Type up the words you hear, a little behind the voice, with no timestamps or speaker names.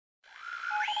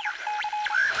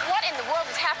explain the world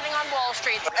is happening on Wall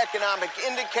Street. Economic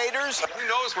indicators. Who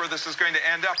knows where this is going to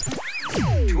end up?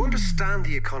 To understand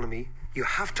the economy, you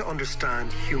have to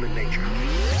understand human nature.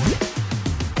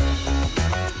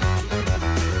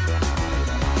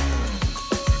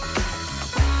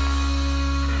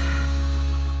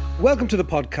 Welcome to the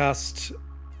podcast.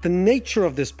 The nature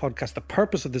of this podcast, the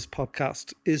purpose of this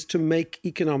podcast is to make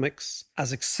economics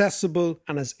as accessible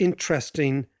and as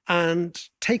interesting and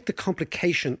take the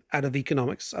complication out of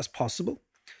economics as possible.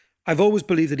 I've always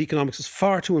believed that economics is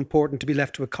far too important to be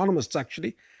left to economists,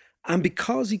 actually. And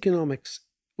because economics,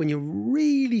 when you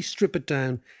really strip it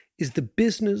down, is the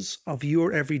business of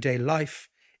your everyday life,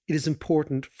 it is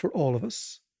important for all of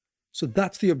us. So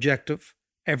that's the objective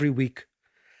every week.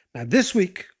 Now, this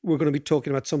week, we're going to be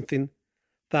talking about something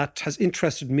that has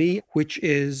interested me, which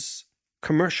is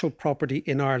commercial property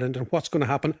in Ireland and what's going to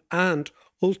happen. And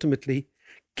ultimately,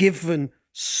 given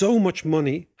so much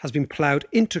money has been ploughed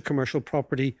into commercial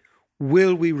property,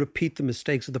 will we repeat the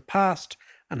mistakes of the past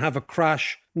and have a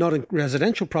crash, not in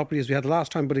residential property as we had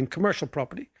last time, but in commercial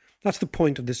property? That's the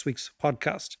point of this week's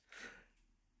podcast.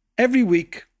 Every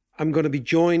week, I'm going to be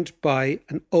joined by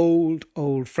an old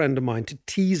friend of mine to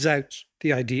tease out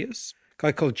the ideas. A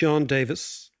guy called John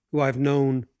Davis, who I've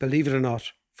known, believe it or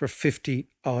not, for 50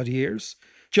 odd years.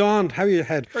 John, how are you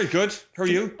ahead? Very good. How are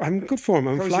you? I'm in good form.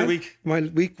 How was your week? My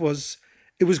week was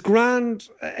grand,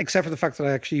 except for the fact that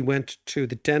I actually went to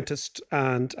the dentist,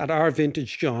 and at our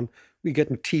vintage, John, we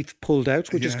getting teeth pulled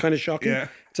out, which is kind of shocking. Yeah.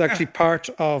 It's actually part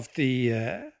of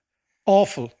the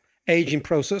awful aging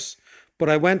process. But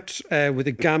I went with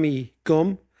a gammy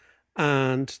gum,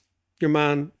 and your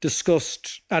man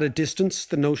discussed at a distance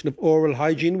the notion of oral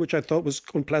hygiene, which I thought was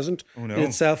unpleasant in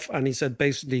itself. And he said,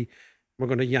 basically, we're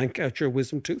going to yank out your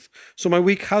wisdom tooth. So my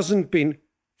week hasn't been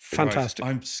fantastic. Right.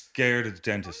 I'm scared of the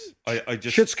dentist. I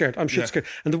just shit scared. I'm shit scared.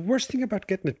 And the worst thing about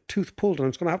getting a tooth pulled, and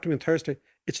it's going to have to be on Thursday,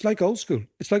 it's like old school.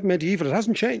 It's like medieval. It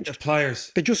hasn't changed. The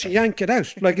pliers. They just yank it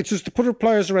out. Like it's just to put her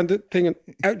pliers around the thing and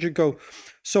out you go.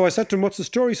 So I said to him, what's the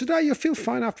story? He said, you'll feel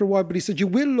fine after a while. But he said, you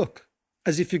will look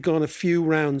as if you've gone a few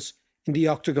rounds in the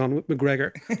octagon with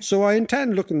McGregor. So I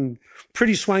intend looking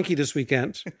pretty swanky this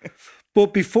weekend.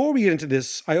 But before we get into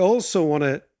this, I also want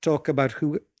to talk about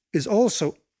who is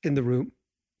also in the room.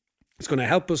 It's going to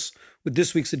help us with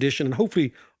this week's edition and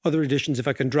hopefully other editions if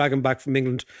I can drag him back from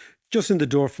England. Just in the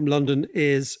door from London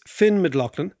is Finn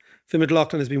McLaughlin. Finn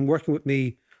McLaughlin has been working with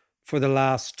me for the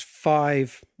last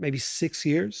 5, maybe 6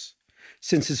 years,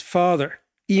 since his father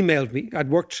emailed me.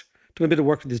 I'd done a bit of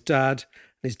work with his dad,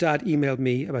 and his dad emailed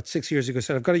me about 6 years ago,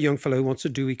 said, I've got a young fellow who wants to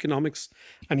do economics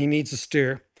and he needs a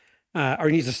steer, or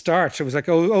he needs a start. It was like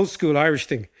old school Irish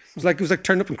thing. It was like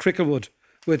turning up in Cricklewood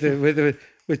with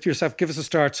yourself, give us a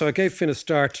start. So I gave Finn a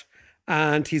start,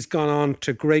 and he's gone on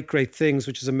to great things,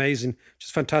 which is amazing, which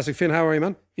is fantastic. Finn, how are you,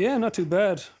 man? Yeah, not too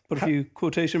bad. Put a few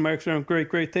quotation marks around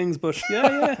great things, but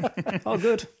yeah, all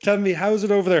good. Tell me, how's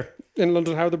it over there in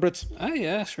London? How are the Brits?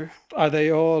 Yeah, sure. Are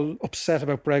they all upset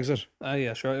about Brexit?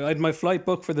 Yeah, sure. I had my flight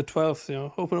booked for the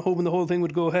 12th, hoping the whole thing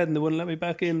would go ahead and they wouldn't let me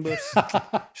back in, but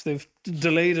they've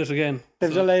delayed it again.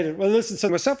 They've delayed it. Well, listen, so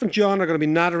myself and John are going to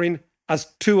be nattering as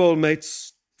two old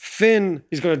mates. Finn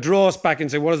is going to draw us back and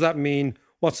say, what does that mean?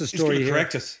 What's the story here? He's going to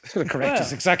correct us. He's going to correct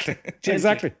us, exactly. Gently,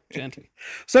 exactly. Gently.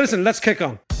 So listen, let's kick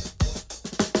on.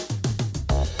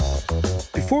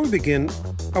 Before we begin,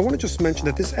 I want to just mention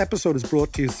that this episode is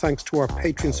brought to you thanks to our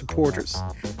Patreon supporters.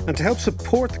 And to help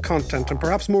support the content, and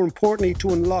perhaps more importantly,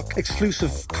 to unlock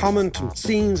exclusive comment and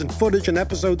scenes and footage and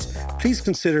episodes, please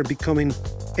consider becoming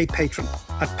a patron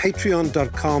at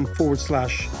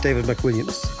patreon.com/David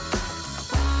McWilliams.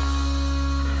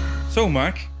 So,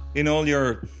 Mark, in all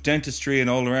your dentistry and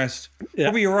all the rest,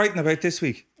 what were you writing about this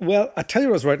week? Well, I tell you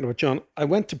what I was writing about, John. I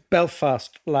went to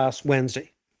Belfast last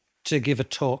Wednesday to give a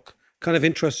talk. Kind of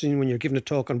interesting when you're giving a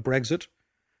talk on Brexit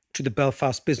to the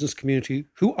Belfast business community,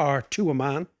 who are, to a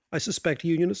man, I suspect,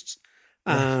 unionists.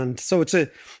 And so it's a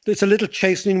little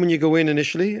chastening when you go in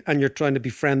initially and you're trying to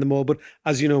befriend them all. But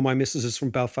as you know, my missus is from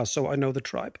Belfast, so I know the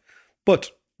tribe.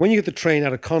 But when you get the train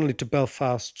out of Connolly to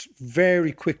Belfast,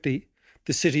 very quickly,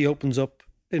 the city opens up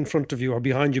in front of you or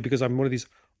behind you, because I'm one of these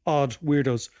odd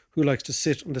weirdos who likes to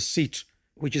sit on the seat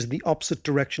which is the opposite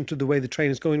direction to the way the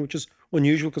train is going, which is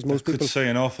unusual because most people... could say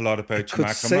an awful lot about you,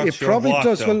 Mac. It probably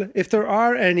does. Well, if there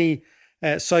are any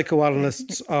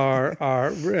psychoanalysts or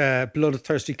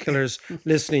bloodthirsty killers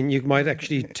listening, you might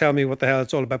actually tell me what the hell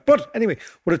it's all about. But anyway,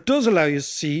 what it does allow you to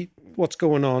see what's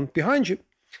going on behind you.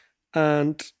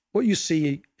 And what you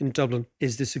see in Dublin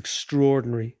is this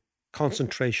extraordinary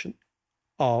concentration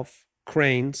of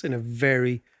cranes in a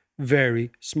very,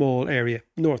 very small area,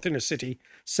 north inner city,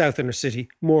 south inner city,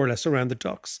 more or less around the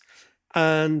docks.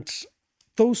 And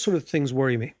those sort of things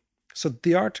worry me. So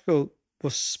the article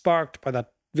was sparked by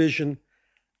that vision,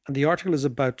 and the article is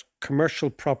about commercial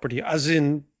property, as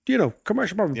in,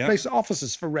 commercial property, place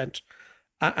offices for rent.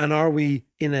 And are we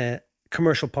in a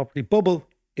commercial property bubble?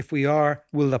 If we are,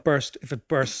 will that burst? If it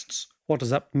bursts, what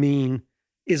does that mean?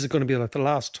 Is it going to be like the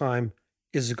last time?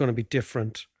 Is it going to be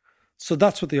different? So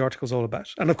that's what the article is all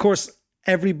about. And of course,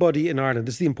 everybody in Ireland,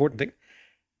 this is the important thing,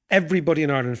 everybody in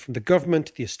Ireland, from the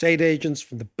government, the estate agents,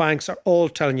 from the banks, are all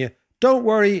telling you, don't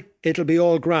worry, it'll be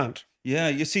all grand. Yeah,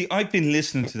 you see, I've been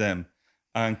listening to them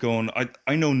and going,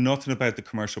 I know nothing about the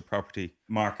commercial property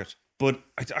market, but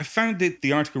I found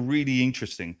the article really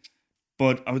interesting,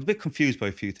 but I was a bit confused by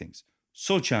a few things,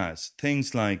 such as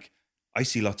things like, I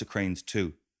see lots of cranes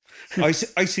too. I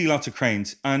see lots of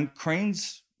cranes, and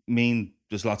cranes mean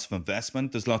there's lots of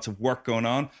investment, there's lots of work going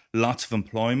on, lots of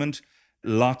employment,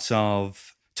 lots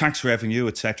of tax revenue,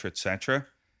 etc., etc.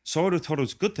 So I would have thought it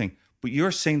was a good thing, but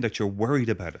you're saying that you're worried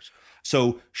about it.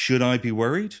 So should I be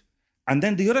worried? And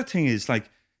then the other thing is like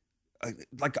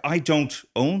I don't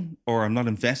own or I'm not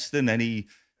invested in any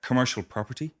commercial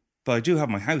property, but I do have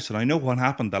my house, and I know what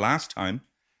happened the last time,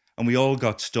 and we all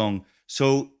got stung.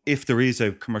 So if there is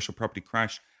a commercial property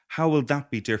crash, how will that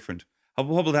be different?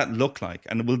 What will that look like?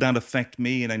 And will that affect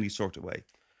me in any sort of way?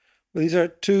 Well, these are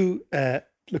two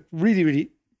really, really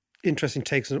interesting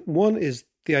takes. One is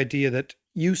the idea that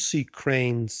you see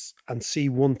cranes and see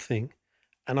one thing,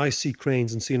 and I see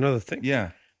cranes and see another thing.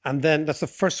 Yeah. And then that's the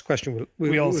first question.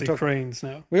 We all see cranes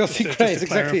now. We all see cranes,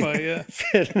 exactly.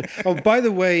 Clarify, Oh, by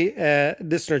the way,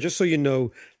 listener, just so you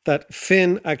know, that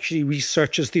Finn actually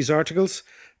researches these articles.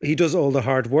 He does all the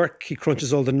hard work. He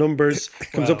crunches all the numbers,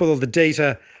 comes up with all the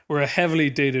data. We're a heavily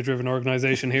data-driven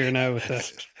organisation here now with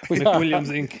Williams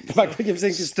Inc. Williams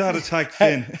Inc. Start attack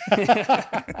Finn.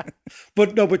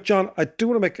 But John, I do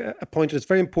want to make a point, and it's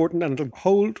very important, and it'll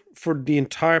hold for the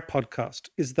entire podcast,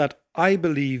 is that I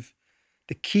believe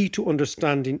the key to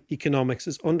understanding economics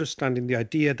is understanding the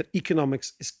idea that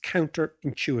economics is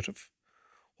counterintuitive.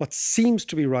 What seems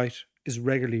to be right is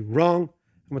regularly wrong,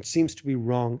 and what seems to be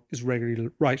wrong is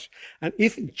regularly right. And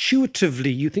if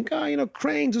intuitively you think,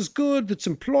 cranes is good, it's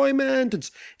employment,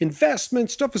 it's investment,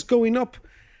 stuff is going up,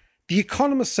 the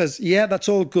economist says, yeah, that's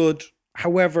all good.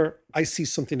 However, I see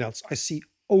something else. I see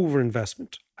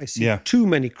overinvestment. I see too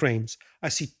many cranes. I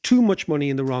see too much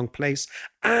money in the wrong place.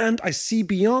 And I see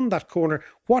beyond that corner,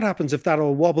 what happens if that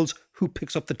all wobbles? Who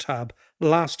picks up the tab?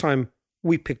 Last time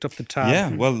we picked up the tab.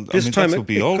 Yeah, well, this time that's what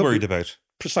we're all worried about.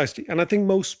 Precisely. And I think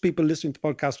most people listening to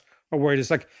the podcast are worried. It's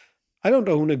like, I don't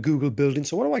own a Google building,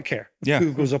 so what do I care? If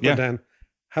Google goes up or down.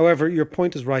 However, your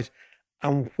point is right.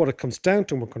 And what it comes down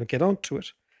to, and we're going to get onto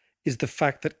it, is the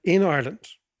fact that in Ireland,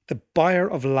 the buyer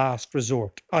of last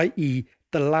resort, i.e.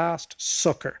 the last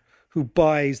sucker who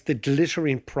buys the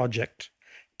glittering project,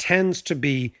 tends to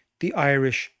be the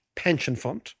Irish pension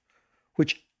fund,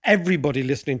 which everybody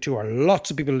listening to, or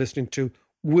lots of people listening to,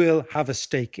 will have a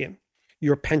stake in.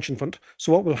 Your pension fund.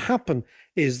 So what will happen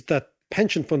is that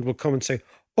pension fund will come and say,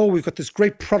 oh, we've got this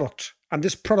great product, and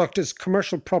this product is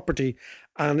commercial property,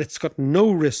 and it's got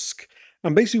no risk.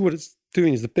 And basically what it's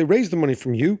doing is that they raise the money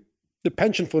from you. The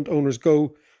pension fund owners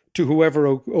go to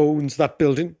whoever owns that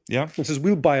building and says,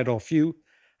 we'll buy it off you.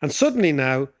 And suddenly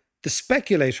now the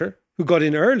speculator who got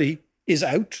in early is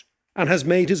out and has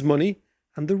made his money,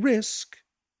 and the risk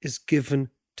is given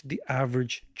to the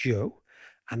average Joe.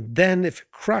 And then if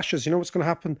it crashes, you know what's going to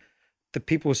happen? The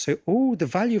people will say, oh, the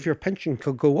value of your pension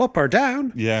could go up or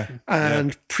down. Yeah.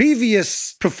 And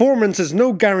previous performance is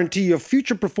no guarantee of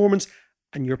future performance,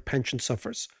 and your pension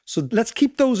suffers. So let's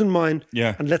keep those in mind.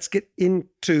 Yeah. And let's get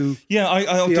into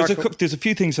there's a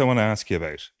few things I want to ask you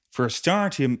about. For a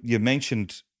start, you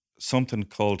mentioned something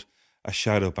called a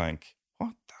shadow bank.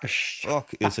 What the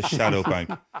fuck is a shadow bank?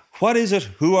 What is it?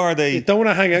 Who are they? You don't want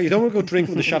to hang out. You don't want to go drink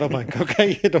with the shadow bank,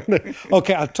 okay? You don't want to,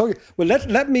 okay, I'll tell you. Well,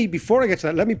 let me, before I get to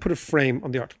that, let me put a frame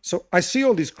on the article. So I see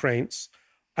all these cranes.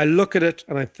 I look at it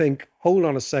and I think, hold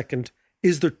on a second.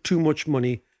 Is there too much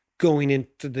money going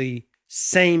into the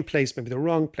same place, maybe the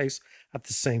wrong place at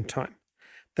the same time?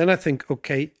 Then I think,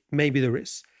 okay, maybe there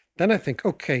is. Then I think,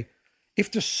 okay,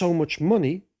 if there's so much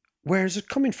money, where is it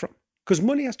coming from? Because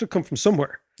money has to come from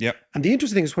somewhere. Yeah. And the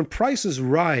interesting thing is when prices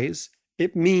rise,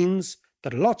 it means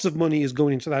that lots of money is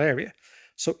going into that area.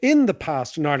 So in the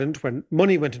past in Ireland, when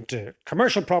money went into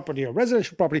commercial property or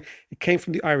residential property, it came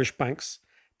from the Irish banks.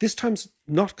 This time it's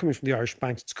not coming from the Irish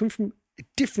banks. It's coming from a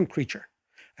different creature.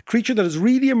 A creature that has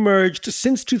really emerged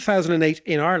since 2008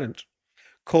 in Ireland,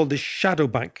 called the shadow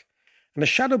bank. And a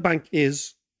shadow bank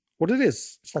is what it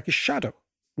is. It's like a shadow,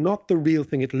 not the real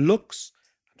thing. It looks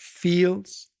and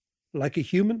feels like a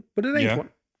human, but it ain't one.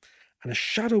 And a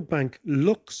shadow bank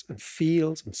looks and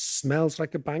feels and smells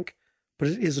like a bank, but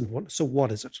it isn't one. So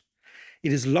what is it?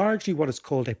 It is largely what is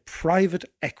called a private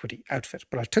equity outfit.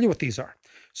 But I'll tell you what these are.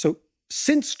 So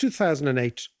since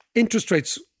 2008, interest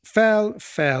rates fell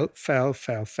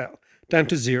down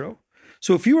to zero.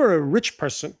 So if you are a rich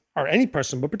person, or any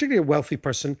person, but particularly a wealthy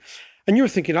person, and you're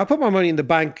thinking, I'll put my money in the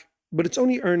bank, but it's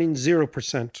only earning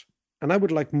 0%, and I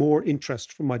would like more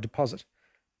interest from my deposit.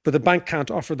 But the bank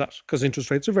can't offer that because interest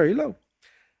rates are very low.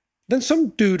 Then some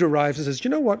dude arrives and says, you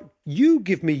know what? You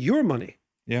give me your money,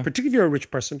 particularly if you're a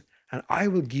rich person, and I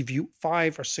will give you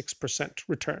 5 or 6%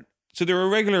 return. So they're a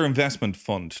regular investment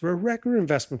fund. They're a regular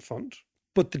investment fund.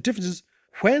 But the difference is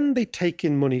when they take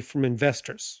in money from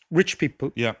investors, rich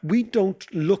people, we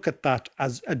don't look at that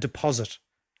as a deposit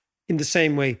in the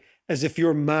same way as if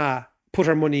your ma put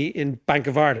her money in Bank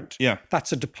of Ireland. Yeah.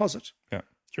 That's a deposit. Yeah.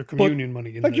 Your communion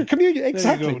money. Like your communion,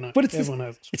 exactly. Go, but everyone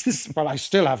has it. It's this, well, I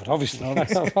still have it,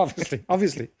 obviously.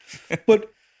 obviously.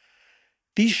 But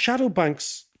these shadow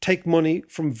banks take money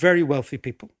from very wealthy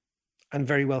people and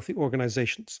very wealthy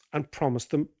organizations and promise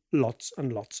them lots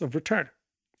and lots of return.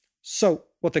 So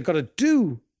what they've got to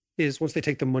do is once they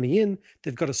take the money in,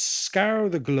 they've got to scour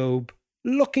the globe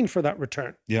looking for that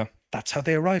return. Yeah. That's how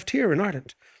they arrived here in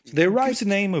Ireland. So they arrived. Give us the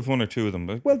name of one or two of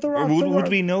them. Well, there are. Would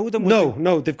we know them?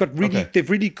 No. They've got they've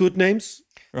really good names.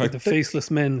 Right. Like the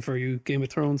faceless men for you Game of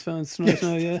Thrones fans tonight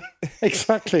now, yeah.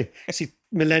 Exactly. See,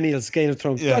 millennials, Game of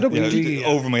Thrones. Yeah, I don't believe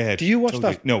over my head. Do you watch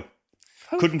that? No.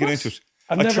 Couldn't get into it.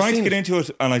 I never tried to seen get into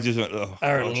it and I just went,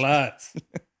 Our lads.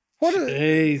 What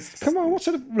is, come on,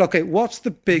 what's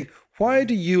the big, why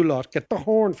do you lot get the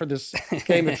horn for this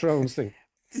Game of Thrones thing?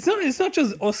 It's not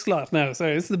just us lot now,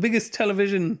 sorry. It's the biggest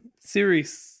television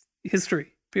series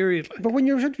history, period. But when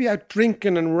you're meant to be out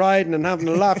drinking and riding and having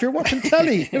a laugh, you're watching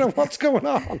telly. You know, what's going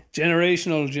on?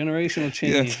 Generational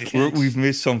change. Yeah, we've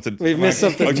missed something. We've missed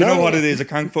something. Do you know what it is? I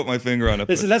can't put my finger on it.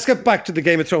 Listen, let's get back to the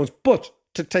Game of Thrones, but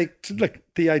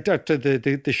the idea to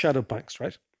the shadow banks,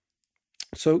 right?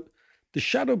 So the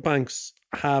shadow banks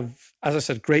have, as I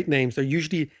said, great names. They're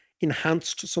usually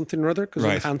enhanced something or other because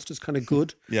enhanced is kind of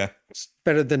good. Yeah. It's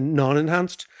better than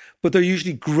non-enhanced, but they're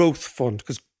usually growth fund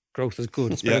because growth is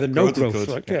good. It's better than no growth.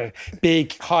 Right? Yeah.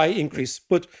 Big, high increase.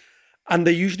 And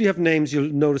they usually have names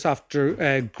you'll notice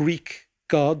after Greek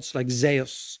gods like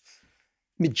Zeus,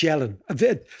 Magellan.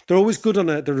 They're always good on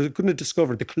they're good at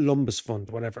discovery, the Columbus Fund,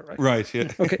 whatever, right? Right,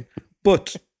 yeah. Okay.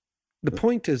 But the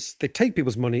point is they take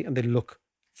people's money and they look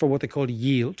for what they call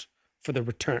yield for the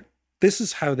return. This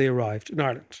is how they arrived in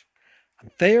Ireland.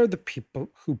 And they are the people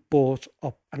who bought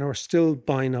up and are still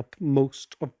buying up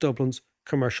most of Dublin's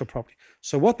commercial property.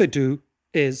 So what they do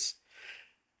is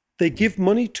they give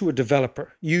money to a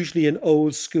developer, usually an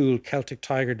old school Celtic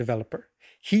Tiger developer.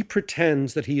 He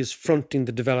pretends that he is fronting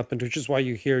the development, which is why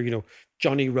you hear,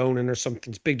 Johnny Ronan or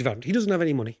something's big development. He doesn't have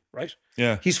any money, right?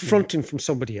 Yeah. He's fronting from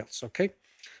somebody else, okay?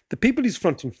 The people he's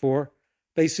fronting for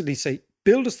basically say,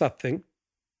 build us that thing.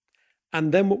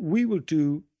 And then what we will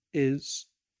do is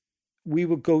we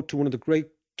will go to one of the great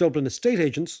Dublin estate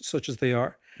agents, such as they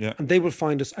are, and they will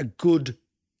find us a good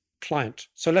client.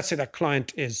 So let's say that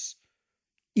client is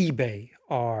eBay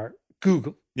or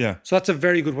Google. Yeah. So that's a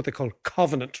very good, what they call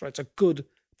covenant, right? It's a good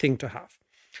thing to have.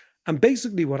 And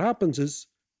basically what happens is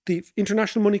the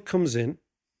international money comes in,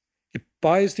 it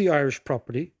buys the Irish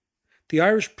property. The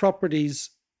Irish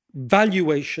property's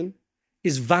valuation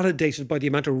is validated by the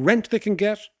amount of rent they can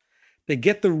get. They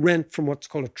get the rent from what's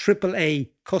called a AAA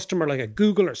customer, like a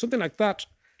Google or something like that,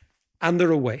 and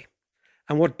they're away.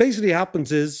 And what basically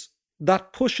happens is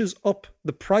that pushes up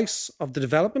the price of the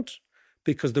development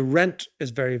because the rent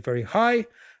is very, very high.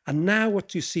 And now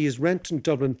what you see is rent in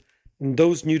Dublin in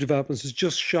those new developments is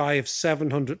just shy of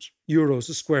 700 euros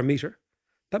a square metre.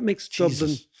 That makes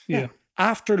Dublin,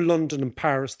 after London and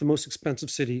Paris, the most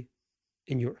expensive city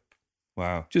in Europe.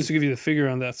 Wow. Just to give you the figure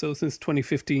on that. So since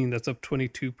 2015, that's up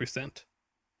 22%.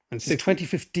 And Since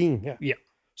 2015, yeah. Yeah.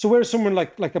 So where's someone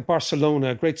like a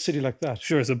Barcelona, a great city like that?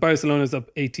 Sure. So Barcelona's up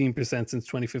 18% since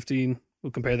 2015.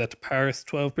 We'll compare that to Paris,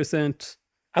 12%.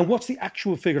 And what's the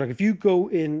actual figure? Like if you go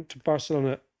into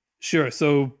Barcelona... Sure.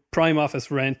 So prime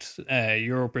office rent,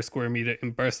 euro per square metre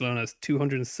in Barcelona is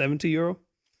 270 euro.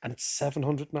 And it's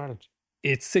 700 in Ireland.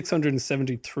 It's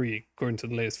 673, according to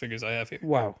the latest figures I have here.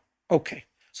 Wow. Okay.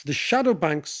 So the shadow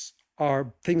banks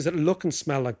are things that look and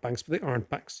smell like banks, but they aren't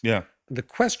banks. Yeah. And the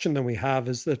question then we have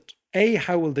is that A,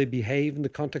 how will they behave in the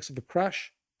context of a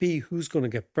crash? B, who's going to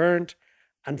get burned?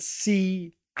 And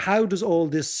C, how does all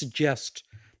this suggest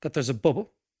that there's a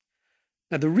bubble?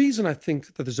 Now, the reason I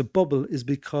think that there's a bubble is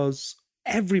because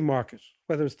every market,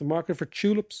 whether it's the market for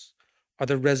tulips or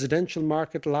the residential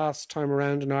market last time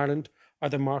around in Ireland, or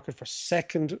the market for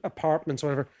second apartments, or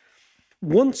whatever,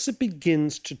 once it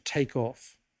begins to take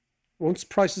off, once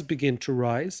prices begin to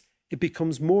rise, it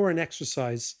becomes more an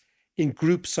exercise in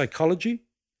group psychology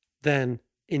than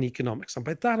in economics. And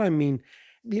by that, I mean,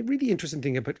 the really interesting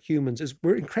thing about humans is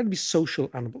we're incredibly social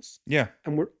animals. Yeah.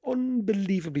 And we're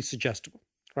unbelievably suggestible,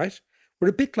 right? We're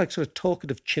a bit like sort of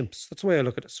talkative chimps. That's the way I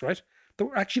look at us, right? That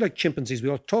we're actually like chimpanzees. We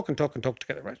all talk and talk and talk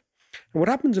together, right? And what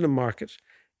happens in a market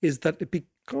is that it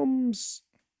becomes,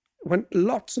 when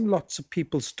lots and lots of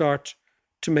people start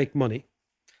to make money,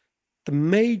 the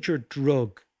major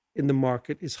drug in the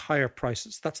market is higher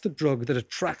prices. That's the drug that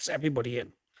attracts everybody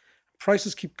in.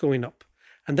 Prices keep going up.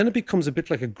 And then it becomes a bit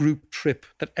like a group trip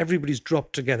that everybody's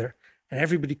dropped together and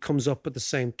everybody comes up at the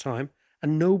same time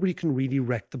and nobody can really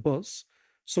wreck the buzz.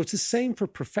 So it's the same for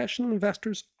professional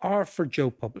investors or for Joe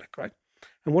Public, right?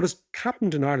 And what has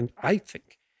happened in Ireland, I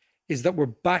think, is that we're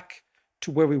back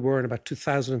to where we were in about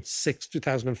 2006,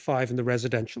 2005 in the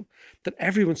residential, that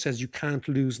everyone says you can't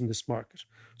lose in this market.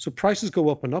 So prices go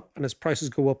up, and as prices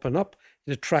go up and up,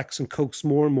 it attracts and coaxes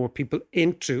more and more people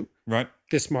into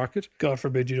this market. God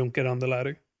forbid you don't get on the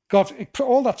ladder. God,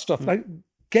 all that stuff. Like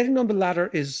getting on the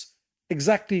ladder is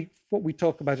exactly what we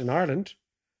talk about in Ireland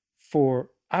for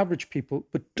average people,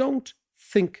 but don't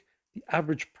think the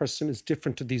average person is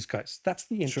different to these guys. That's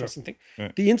the interesting thing.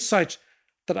 Right. The insight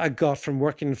that I got from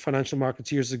working in financial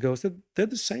markets years ago is that they're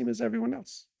the same as everyone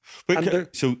else.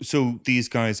 But so these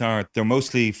guys they're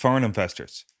mostly foreign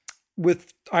investors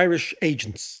with Irish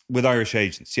agents. With Irish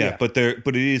agents, yeah. But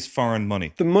it is foreign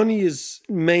money. The money is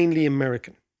mainly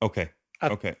American. Okay.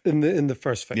 In the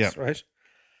first phase, right?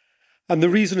 And the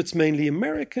reason it's mainly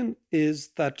American is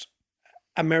that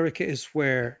America is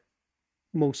where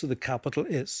most of the capital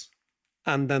is.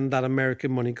 And then that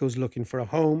American money goes looking for a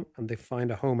home, and they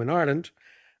find a home in Ireland.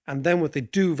 And then what they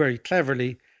do very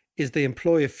cleverly is they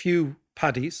employ a few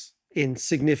paddies in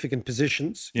significant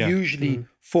positions, usually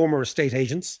former estate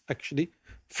agents, actually,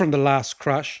 from the last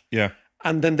crash. Yeah.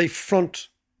 And then they front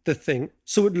the thing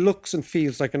so it looks and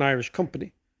feels like an Irish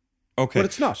company. Okay. But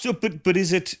it's not. So, but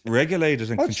is it regulated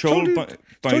and controlled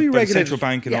totally by the central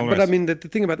bank and all that? But I mean, the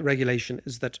thing about the regulation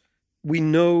is that we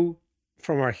know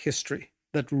from our history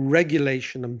that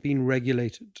regulation and being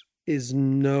regulated is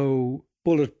no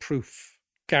bulletproof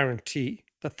guarantee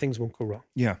that things won't go wrong.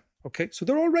 Yeah. Okay. So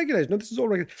they're all regulated. No, this is all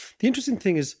regulated. The interesting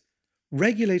thing is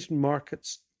regulated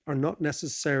markets are not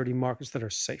necessarily markets that are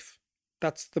safe.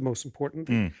 That's the most important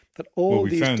thing. That all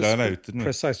we found that out, didn't we?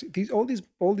 Precisely. All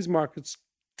these markets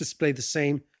display the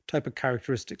same type of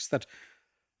characteristics, that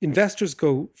investors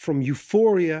go from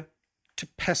euphoria to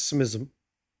pessimism.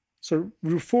 So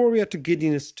euphoria to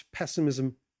giddiness to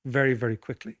pessimism very, very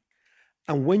quickly.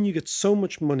 And when you get so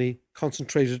much money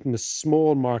concentrated in a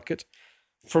small market,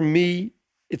 for me,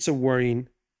 it's a worrying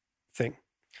thing.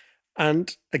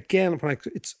 And again,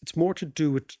 it's more to do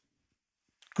with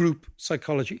group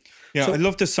psychology. Yeah, So- I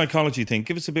love the psychology thing.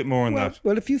 Give us a bit more on that.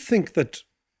 Well, if you think that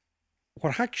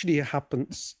what actually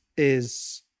happens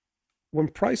is when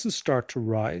prices start to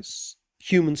rise,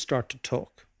 humans start to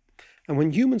talk. And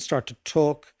when humans start to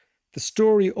talk, the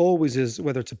story always is,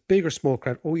 whether it's a big or small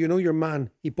crowd, oh, you know, your man,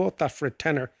 he bought that for a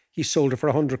tenner, he sold it for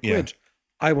 100 quid.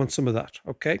 I want some of that,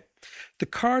 okay? The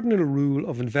cardinal rule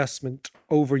of investment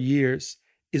over years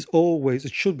is always,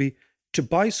 it should be, to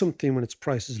buy something when its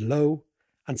price is low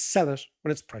and sell it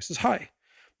when its price is high.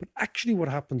 But actually what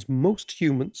happens, most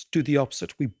humans do the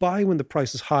opposite. We buy when the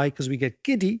price is high because we get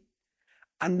giddy,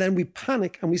 and then we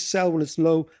panic and we sell when it's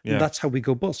low, and that's how we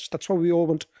go bust. That's why we all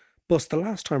went bust the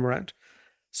last time around.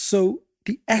 So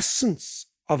the essence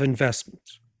of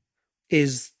investment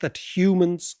is that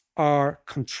humans are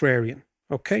contrarian,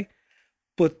 okay?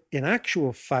 But in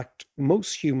actual fact,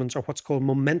 most humans are what's called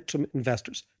momentum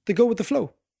investors. They go with the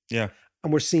flow. Yeah.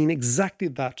 And we're seeing exactly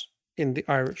that in the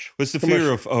Irish. It's the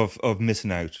fear of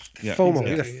missing out. Yeah. FOMO.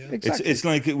 Exactly, yeah. Exactly. It's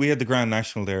like we had the Grand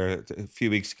National there a few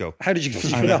weeks ago. How did you get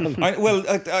And, it on?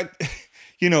 I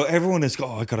you know, everyone is,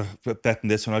 I got a bet on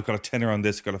this one, I've got a tenner on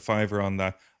this, got a fiver on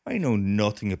that. I know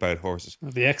nothing about horses.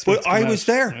 The experts But I come was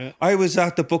out. there. Yeah. I was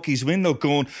at the bookie's window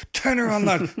going, tenner on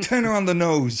that, tenner on the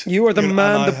nose. You are the know,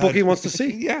 man and I the bookie wants to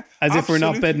see. Yeah. As if we're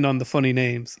not absolutely. betting on the funny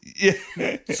names.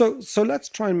 Yeah. So let's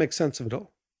try and make sense of it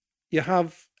all. You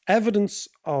have evidence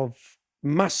of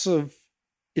massive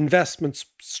investments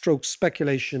stroke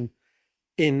speculation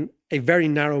in a very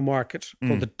narrow market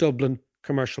called the Dublin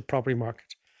commercial property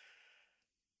market.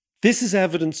 This is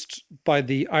evidenced by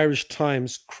the Irish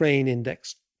Times Crane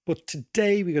Index. But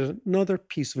today we got another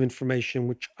piece of information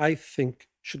which I think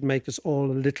should make us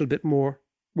all a little bit more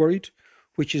worried,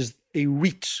 which is a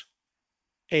REIT,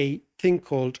 a thing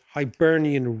called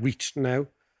Hibernian REIT. Now,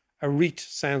 a REIT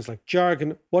sounds like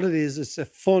jargon. What it is, it's a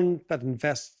fund that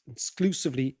invests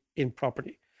exclusively in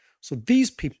property. So these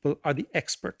people are the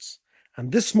experts.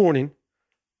 And this morning,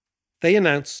 they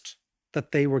announced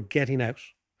that they were getting out.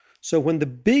 So when the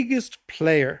biggest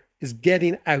player is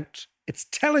getting out, it's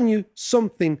telling you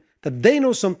something that they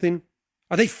know something,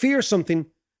 or they fear something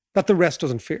that the rest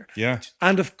doesn't fear. Yeah.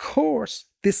 And of course,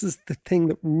 this is the thing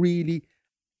that really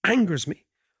angers me.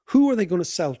 Who are they going to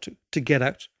sell to get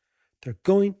out? They're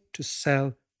going to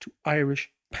sell to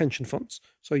Irish pension funds.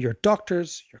 So your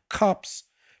doctors, your cops,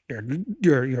 your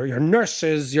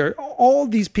nurses, all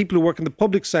these people who work in the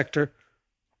public sector,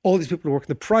 all these people who work in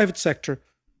the private sector,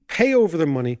 pay over their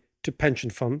money to pension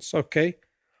funds, okay,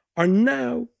 are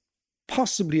now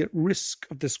possibly at risk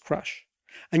of this crash.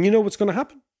 And you know what's going to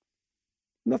happen?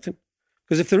 Nothing.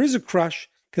 Because if there is a crash,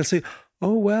 they'll say,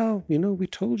 oh, well, we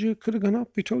told you it could have gone up.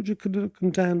 We told you it could have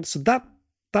gone down. So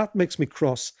that makes me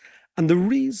cross. And the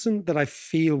reason that I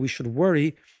feel we should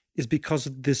worry is because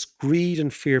of this greed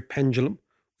and fear pendulum,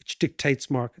 which dictates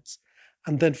markets.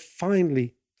 And then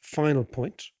finally, the final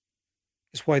point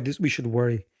is why we should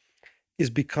worry is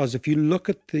because if you look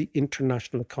at the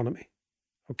international economy,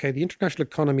 okay, the international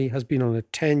economy has been on a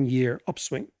 10-year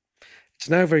upswing. It's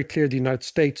now very clear the United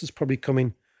States is probably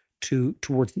coming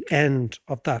towards the end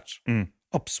of that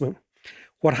upswing.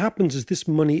 What happens is this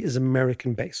money is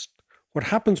American-based. What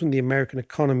happens when the American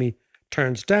economy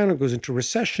turns down or goes into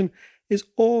recession is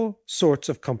all sorts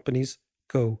of companies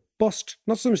go bust.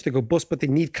 Not so much they go bust, but they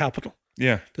need capital.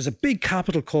 Yeah. There's a big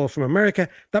capital call from America.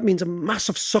 That means a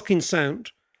massive sucking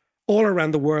sound all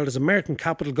around the world as American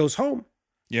capital goes home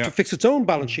to fix its own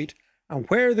balance sheet. And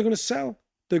where are they going to sell?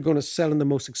 They're going to sell in the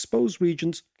most exposed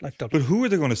regions like Dublin. But who are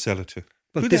they going to sell it to?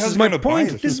 But this is my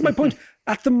point. This is my point.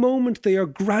 At the moment, they are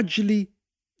gradually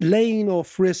laying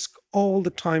off risk all the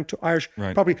time to Irish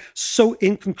property. So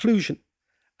in conclusion,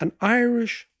 an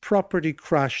Irish property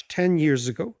crash 10 years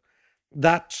ago,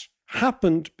 that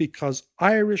happened because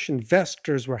Irish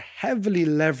investors were heavily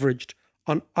leveraged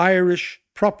on Irish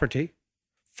property,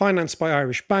 financed by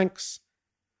Irish banks,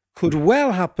 could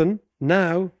well happen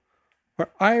now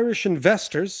where Irish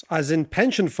investors, as in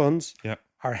pension funds,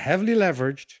 are heavily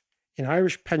leveraged in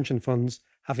Irish pension funds,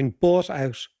 having bought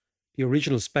out the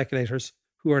original speculators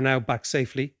who are now back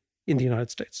safely in the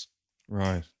United States.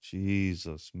 Right.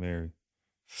 Jesus, Mary.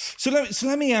 So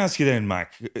let me ask you then,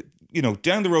 Mac,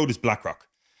 down the road is BlackRock.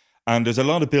 And there's a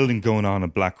lot of building going on in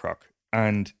BlackRock.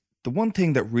 And the one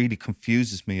thing that really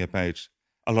confuses me about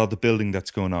a lot of the building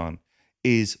that's going on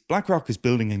is BlackRock is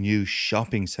building a new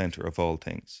shopping centre of all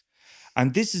things.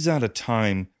 And this is at a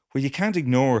time where you can't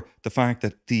ignore the fact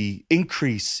that the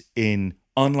increase in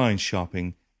online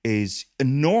shopping is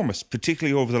enormous,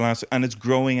 particularly over the last, and it's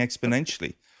growing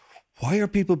exponentially. Why are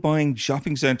people buying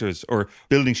shopping centres or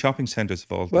building shopping centres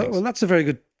of all things? Well, that's a very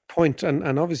good point.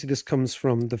 And obviously this comes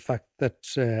from the fact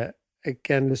that,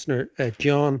 again, listener,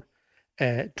 John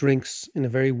drinks in a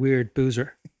very weird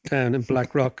boozer down in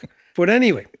Blackrock. But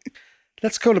anyway,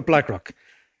 let's go to BlackRock.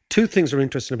 Two things are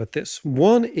interesting about this.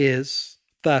 One is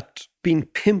that being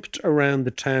pimped around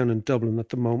the town in Dublin at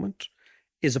the moment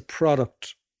is a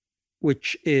product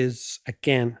which is,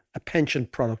 again, a pension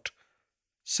product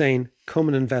saying, come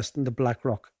and invest in the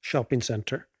BlackRock shopping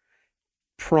centre,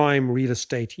 prime real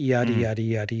estate, yada, yada,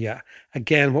 yada, yada.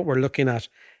 Again, what we're looking at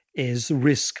is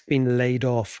risk being laid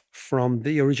off from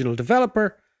the original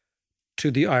developer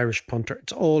to the Irish punter.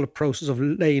 It's all a process of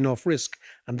laying off risk.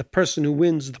 And the person who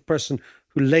wins is the person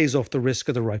who lays off the risk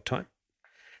at the right time.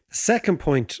 The second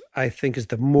point, I think, is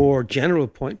the more general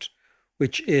point,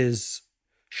 which is,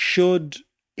 should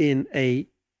in a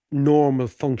normal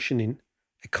functioning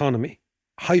economy,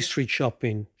 high street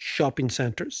shopping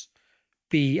centres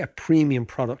be a premium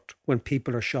product when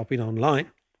people are shopping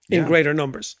online in greater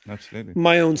numbers? Absolutely.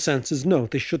 My own sense is no,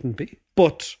 they shouldn't be.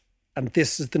 But, and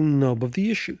this is the nub of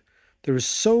the issue, there is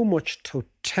so much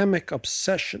totemic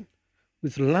obsession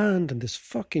with land in this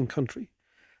fucking country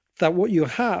that what you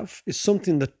have is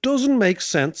something that doesn't make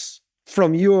sense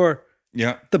from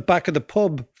the back of the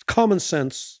pub, common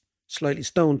sense, slightly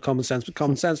stoned common sense, but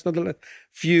common sense, another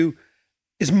view,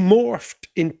 is morphed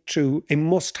into a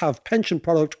must-have pension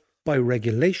product by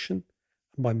regulation,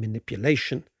 by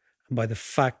manipulation, and by the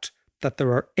fact that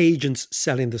there are agents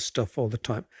selling this stuff all the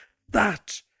time.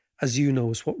 That, as you know,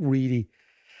 is what really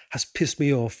has pissed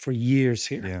me off for years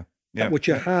here. Yeah. That what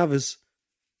you have is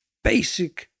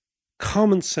basic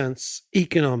common sense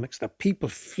economics that people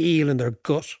feel in their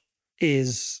gut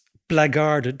is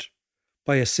blackguarded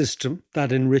by a system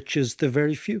that enriches the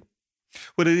very few.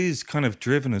 Well, it is kind of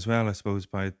driven as well, I suppose,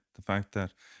 by the fact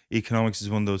that economics is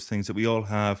one of those things that we all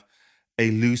have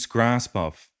a loose grasp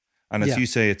of. And as you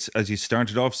say, it's, as you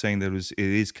started off saying, that it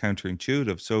is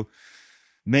counterintuitive. So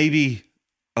maybe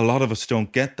a lot of us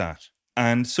don't get that.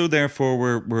 And so therefore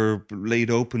we're laid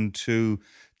open to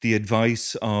the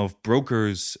advice of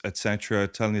brokers, etc.,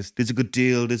 telling us this is a good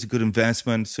deal, this is a good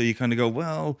investment. So you kind of go,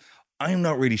 well, I'm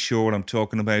not really sure what I'm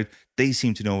talking about. They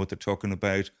seem to know what they're talking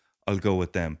about. I'll go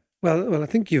with them. Well, I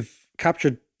think you've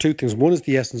captured two things. One is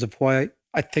the essence of why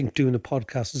I think doing a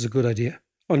podcast is a good idea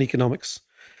on economics,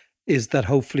 is that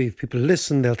hopefully if people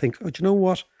listen, they'll think, oh, do you know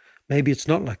what? Maybe it's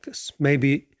not like this.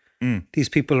 Maybe these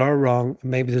people are wrong.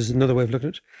 Maybe there's another way of looking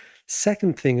at it.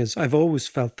 Second thing is, I've always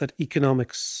felt that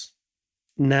economics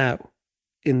now,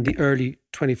 in the early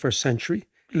 21st century,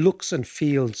 looks and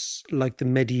feels like the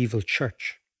medieval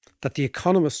church. That the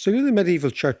economists, so in the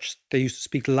medieval church, they used to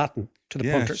speak Latin to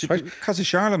the punters, right? Because of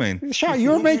Charlemagne.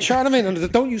 You're made Charlemagne,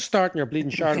 and don't you start in your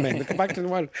bleeding Charlemagne. We'll come back to the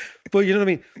wild. But you know what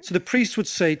I mean? So the priest would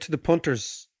say to the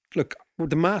punters, look,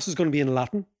 the mass is going to be in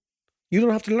Latin. You don't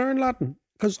have to learn Latin,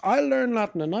 because I learn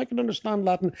Latin and I can understand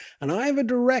Latin and I have a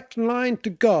direct line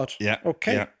to God. Yeah.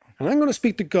 Okay? Yeah. And I'm going to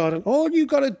speak to God, and all you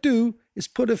got to do is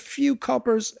put a few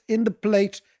coppers in the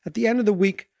plate at the end of the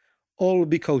week. All will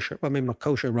be kosher. Well, maybe not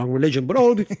kosher, wrong religion, but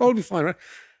all will be fine, right?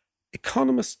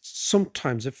 Economists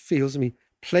sometimes, it feels to me,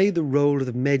 play the role of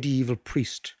the medieval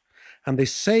priest. And they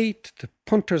say to the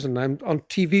punters, and I'm on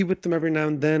TV with them every now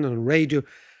and then, and on radio,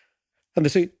 and they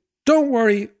say, don't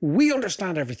worry, we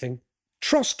understand everything.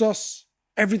 Trust us,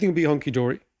 everything will be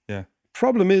hunky-dory. Yeah.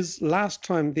 Problem is, last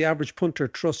time the average punter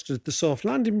trusted the soft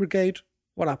landing brigade,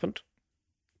 what happened?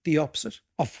 The opposite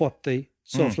of what the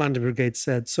soft landing brigade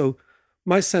said. So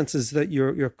my sense is that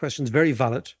your question is very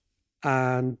valid,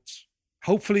 and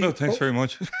hopefully... Oh, thanks very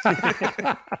much.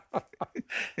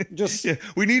 Just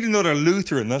we need another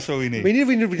Lutheran. That's what we need. we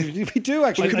do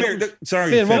actually. Come here. Sorry.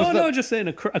 Finn, Phil. No, just saying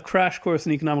a crash course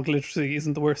in economic literacy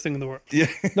isn't the worst thing in the world. Yeah.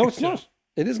 No, it's not.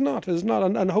 It is not. It is not.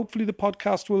 And hopefully the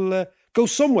podcast will go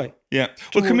some way. Yeah.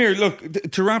 Well, come here. Look,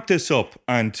 to wrap this up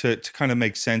and to kind of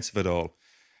make sense of it all,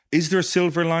 is there a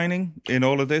silver lining in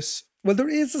all of this? Well, there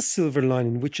is a silver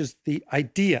lining, which is the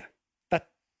idea that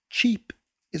cheap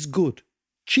is good.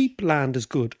 Cheap land is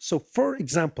good. So, for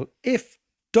example, if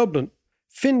Dublin,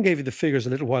 Finn gave you the figures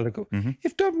a little while ago,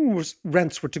 if Dublin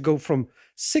rents were to go from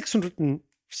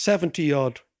 670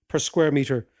 odd per square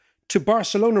metre to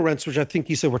Barcelona rents, which I think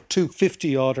you said were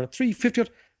 250 odd or 350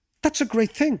 odd, that's a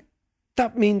great thing.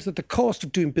 That means that the cost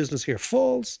of doing business here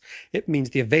falls. It means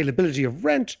the availability of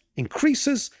rent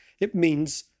increases. It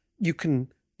means you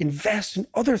can invest in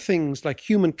other things like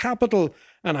human capital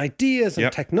and ideas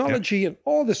and technology and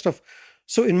all this stuff.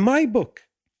 So in my book,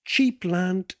 cheap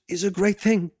land is a great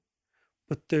thing,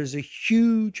 but there's a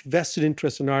huge vested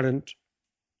interest in Ireland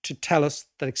to tell us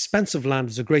that expensive land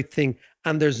is a great thing.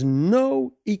 And there's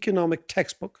no economic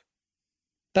textbook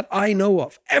that I know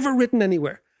of ever written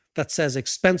anywhere that says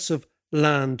expensive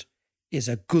land is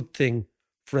a good thing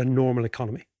for a normal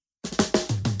economy.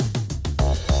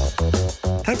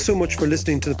 Thanks so much for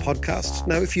listening to the podcast.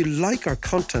 Now, if you like our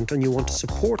content and you want to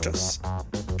support us,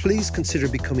 please consider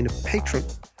becoming a patron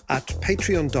at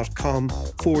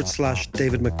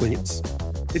patreon.com/David McWilliams.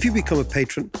 If you become a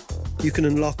patron, you can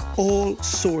unlock all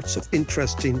sorts of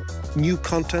interesting new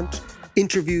content,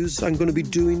 interviews I'm going to be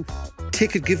doing,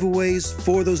 ticket giveaways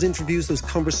for those interviews, those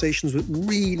conversations with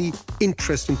really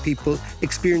interesting people,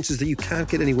 experiences that you can't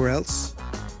get anywhere else.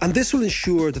 And this will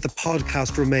ensure that the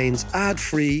podcast remains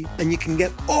ad-free and you can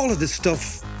get all of this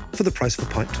stuff for the price of a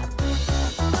pint.